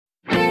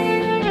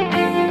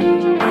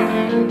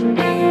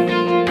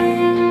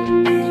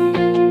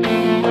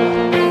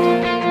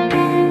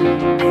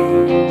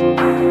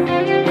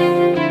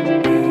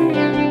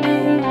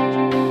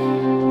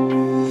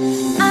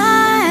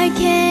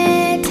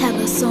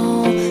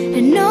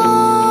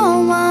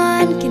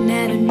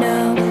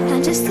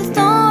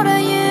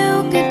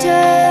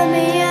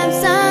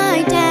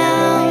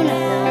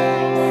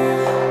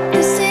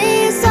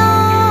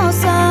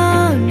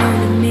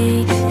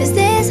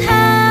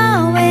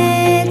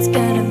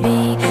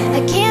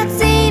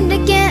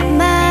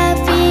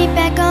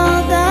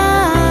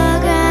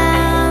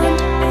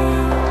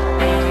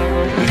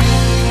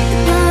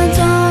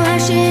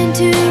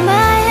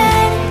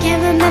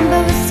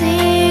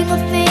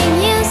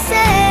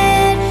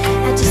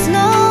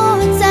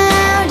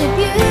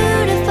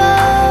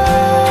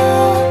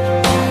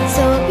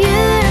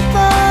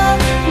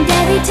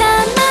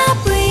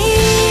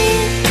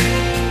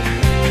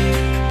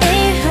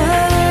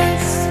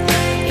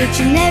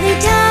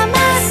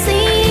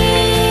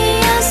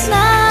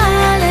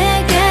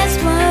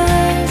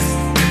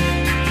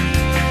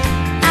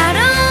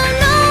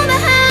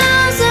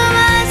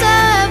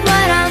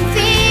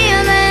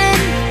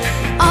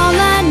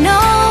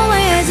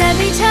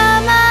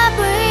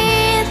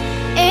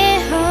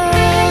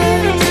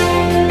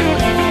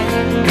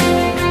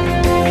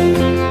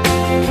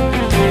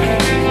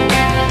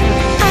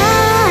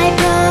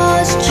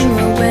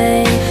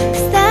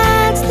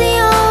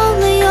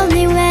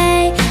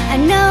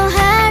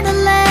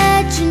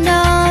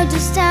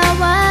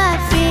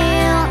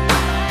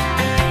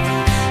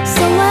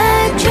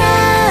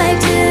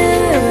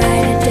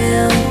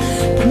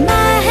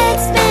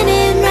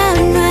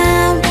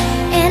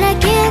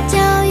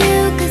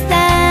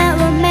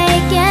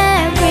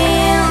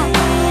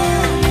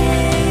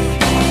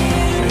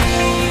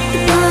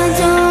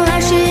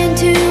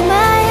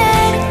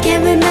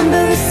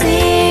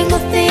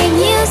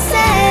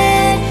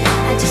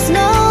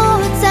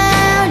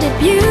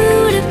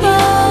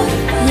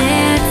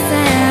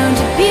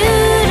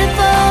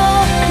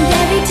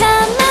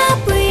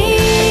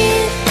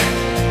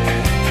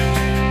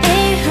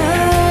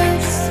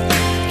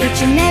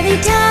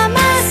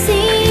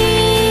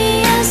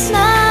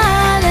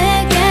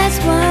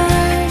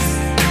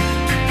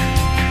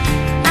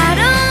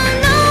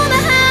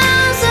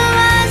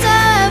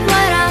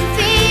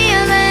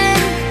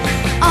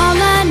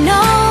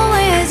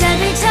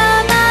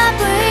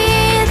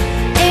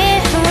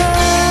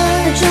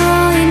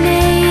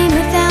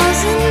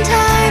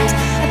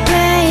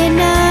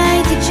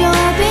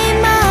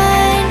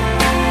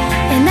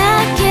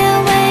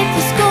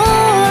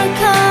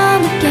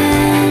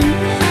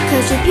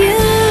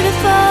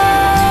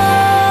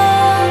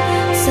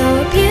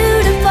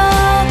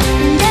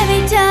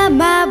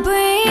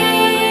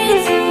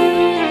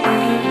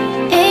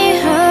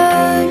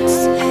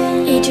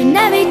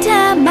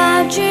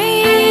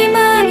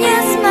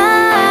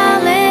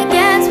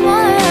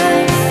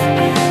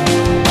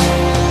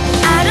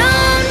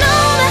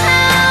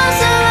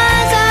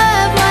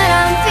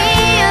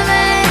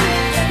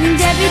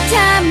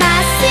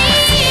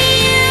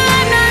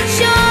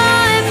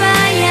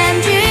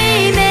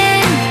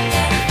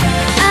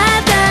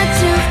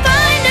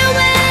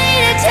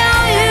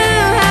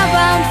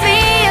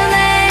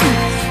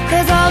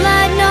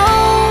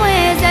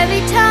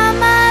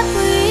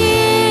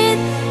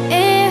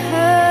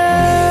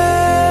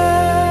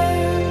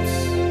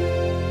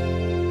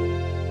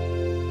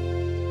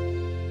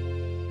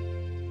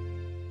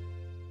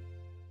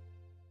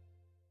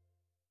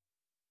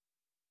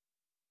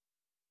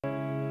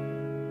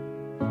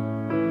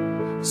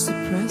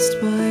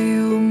Suppressed by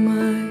all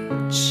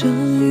my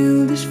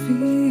childish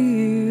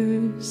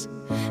fears.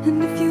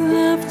 And if you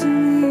have to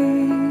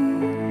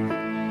leave,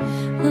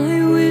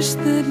 I wish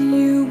that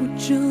you would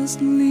just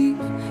leave.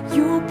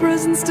 Your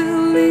presence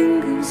still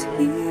lingers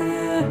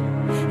here,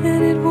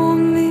 and it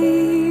won't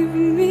leave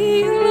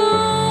me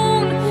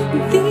alone.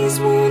 These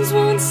wounds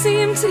won't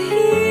seem to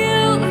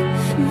heal.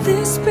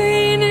 This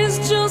pain is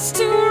just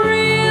too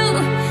real.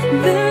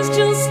 There's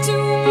just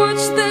too much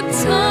that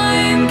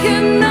time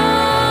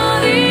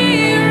cannot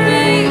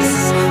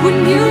erase.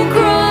 When you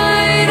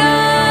cried,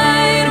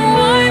 I'd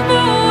wipe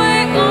away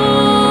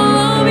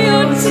all of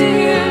your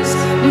tears.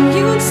 When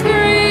you'd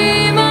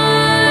scream,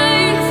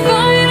 I'd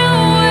fight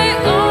away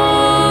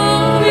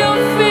all of your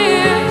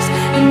fears.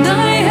 And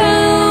I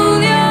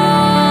held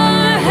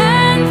your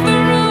hand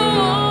through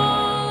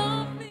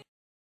all of the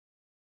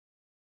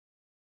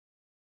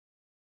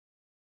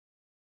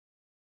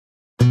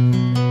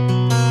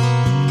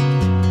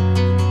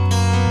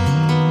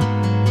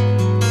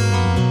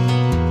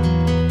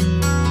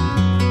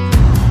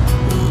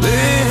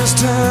This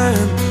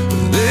time,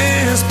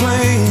 this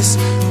place,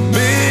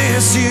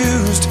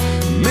 misused